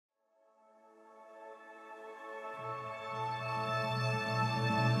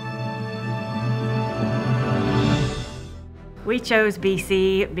We chose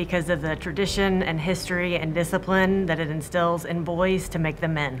BC because of the tradition and history and discipline that it instills in boys to make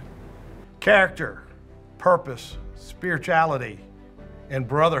them men. Character, purpose, spirituality, and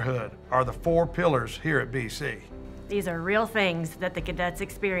brotherhood are the 4 pillars here at BC. These are real things that the cadets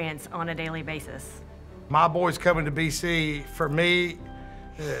experience on a daily basis. My boys coming to BC, for me,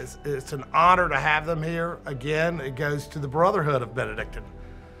 it's an honor to have them here. Again, it goes to the brotherhood of Benedictine.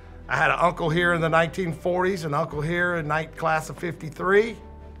 I had an uncle here in the 1940s, an uncle here in class of 53,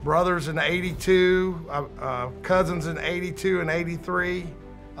 brothers in 82, cousins in 82 and 83.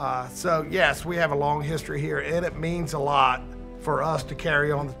 So yes, we have a long history here, and it means a lot for us to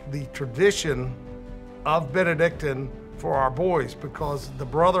carry on the tradition of Benedictine for our boys, because the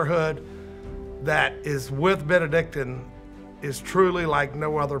brotherhood that is with Benedictine is truly like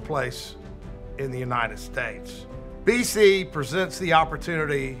no other place in the United States. BC presents the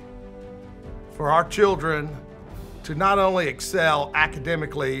opportunity for our children to not only excel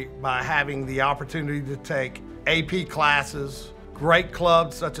academically by having the opportunity to take AP classes, great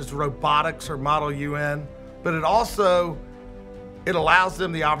clubs such as robotics or Model UN, but it allows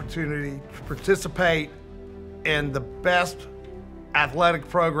them the opportunity to participate in the best athletic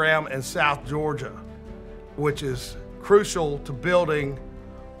program in South Georgia, which is crucial to building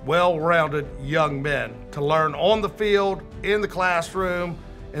well-rounded young men to learn on the field, in the classroom,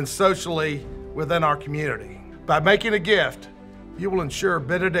 and socially within our community. By making a gift, you will ensure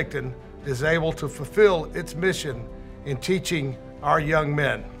Benedictine is able to fulfill its mission in teaching our young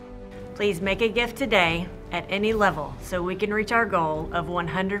men. Please make a gift today at any level so we can reach our goal of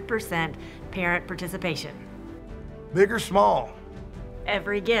 100% parent participation. Big or small,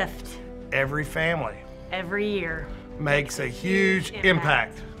 every gift, every family, every year makes a huge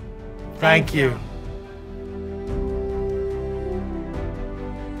impact. Thank you.